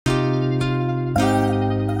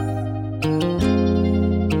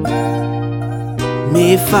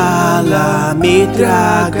Me fala, me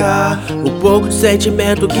traga um pouco de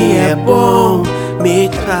sentimento que é bom. Me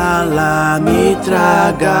cala, me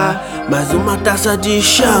traga mais uma taça de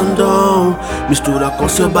Chandon. Mistura com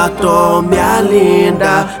seu batom, minha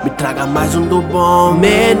linda. Me traga mais um do bom,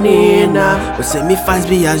 menina. Você me faz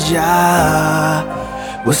viajar,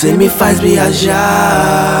 você me faz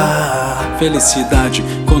viajar. Felicidade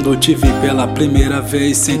quando te vi pela primeira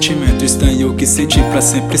vez. Sentimento estranho que senti pra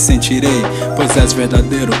sempre sentirei. Pois és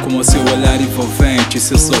verdadeiro como seu olhar envolvente,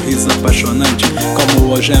 seu sorriso apaixonante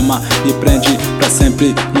como algema me prende pra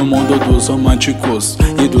sempre no mundo dos românticos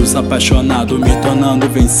e dos apaixonados, me tornando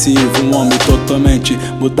vencido. Um homem totalmente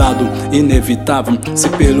mudado, inevitável. Se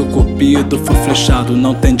pelo cupido for flechado,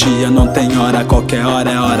 não tem dia, não tem hora. Qualquer hora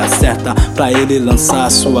é hora certa pra ele lançar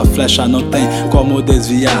sua flecha. Não tem como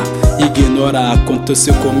desviar, ignorar.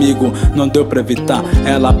 Aconteceu comigo, não deu pra evitar.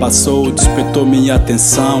 Ela passou, despertou minha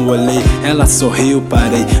atenção. Olhei, ela sorriu,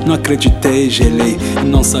 parei, não acreditei, gelei.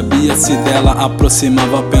 Não sabia se dela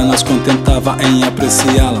aproximava, apenas contentava em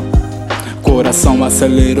apreciá-la. Coração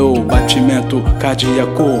acelerou, batimento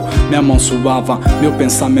cardíaco. Minha mão suava, meu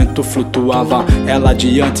pensamento flutuava. Ela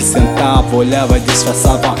adiante sentava, olhava e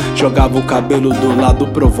disfarçava. Jogava o cabelo do lado,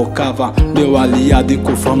 provocava meu aliado,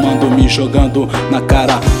 inconformando, me jogando na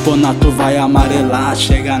cara. Bonato vai amarelar,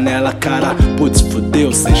 chega nela, cara. Putz,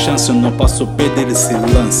 fudeu, sem chance, eu não posso perder esse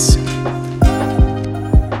lance.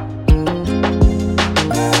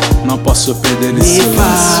 Não posso perder esse lance. Me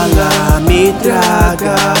fala, me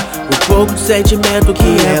traga um pouco de sentimento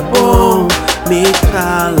que é bom. Me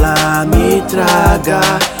cala, me traga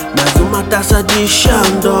mais uma taça de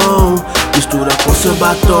Chandon. Mistura com seu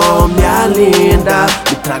batom, minha linda.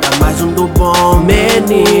 Me traga mais um do bom,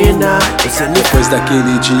 menina. Depois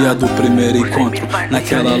daquele dia do primeiro encontro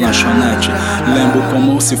naquela lanchonete, lembro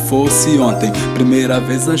como se fosse ontem. Primeira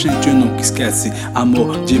vez a gente nunca esquece.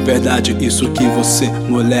 Amor de verdade, isso que você,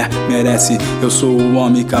 mulher, merece. Eu sou o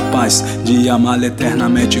homem capaz de amar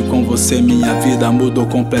eternamente. Com você minha vida mudou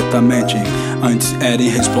completamente. Antes era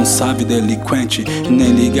irresponsável, delinquente,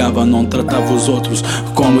 nem ligava, não tratava os outros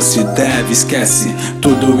como se deve. Esquece,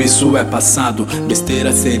 tudo isso é passado.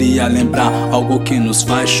 Besteira seria lembrar algo que nos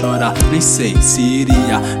faz chorar. Nem sei se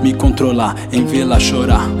iria me controlar em vê-la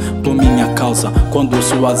chorar por minha causa, quando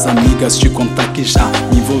suas amigas te contar que já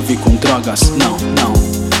me envolvi com drogas. Não, não,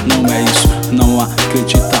 não é isso, não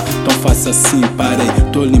acredita. Então faça assim, parei,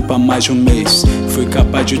 tô limpa há mais de um mês. Fui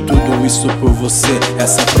capaz de tudo isso por você.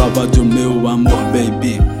 Essa prova do meu amor,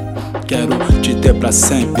 baby. Quero te ter pra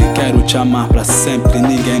sempre, quero te amar pra sempre.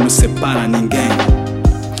 Ninguém nos separa, ninguém.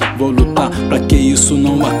 Vou lutar pra que isso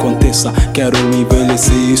não aconteça. Quero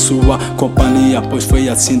envelhecer em sua companhia, pois foi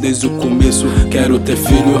assim desde o começo. Quero ter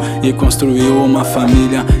filho e construir uma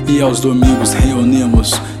família. E aos domingos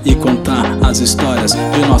reunimos e contar as histórias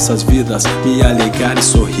de nossas vidas. Me alegrar e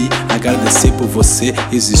sorrir, agradecer por você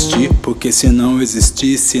existir, porque se não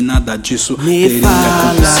existisse nada disso teria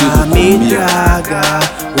acontecido comigo. Me traga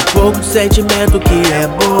um pouco de sentimento que é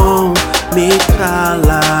bom. Me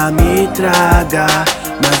cala, me traga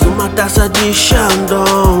mais uma taça de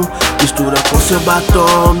Chandon. Mistura com seu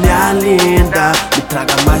batom, minha linda. Me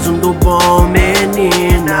traga mais um do bom,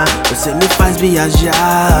 menina. Você me faz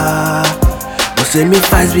viajar, você me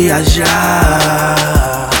faz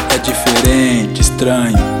viajar. É diferente,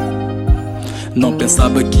 estranho. Não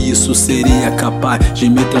pensava que isso seria capaz de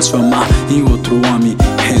me transformar em outro homem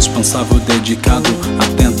responsável, dedicado,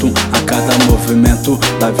 atento a cada movimento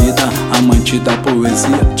da vida, amante da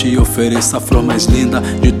poesia. Te ofereço a flor mais linda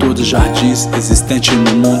de todos os jardins existentes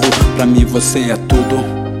no mundo. Pra mim você é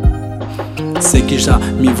tudo. Sei que já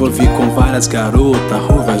me envolvi com várias garotas,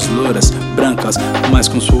 ruivas, louras, brancas, mas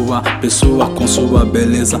com sua pessoa, com sua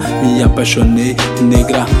beleza me apaixonei.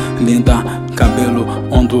 Negra, linda, cabelo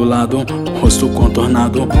ondulado, rosto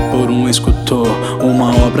contornado por um escultor.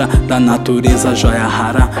 Uma obra da natureza, joia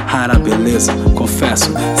rara, rara beleza.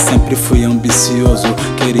 Confesso, sempre fui ambicioso,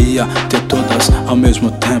 queria ter todas ao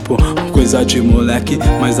mesmo tempo. Coisa de moleque,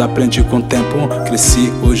 mas aprendi com o tempo.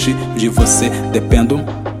 Cresci, hoje de você dependo.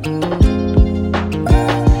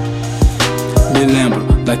 Me lembro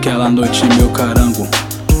daquela noite, meu carango,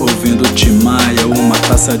 ouvindo Tim Maia, uma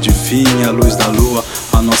taça de vinho, a luz da lua,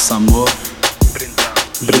 a nosso amor,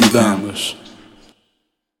 brindamos.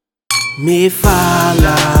 Me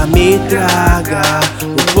fala, me traga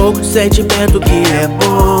um pouco de sentimento que é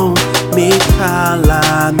bom. Me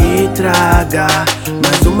cala, me traga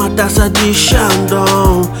mais uma taça de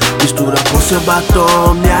Chandon. Mistura com seu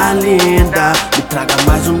batom, minha linda. Me traga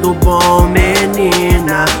mais um do bom,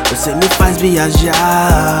 menina. Você me faz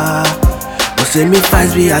viajar, você me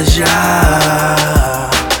faz viajar.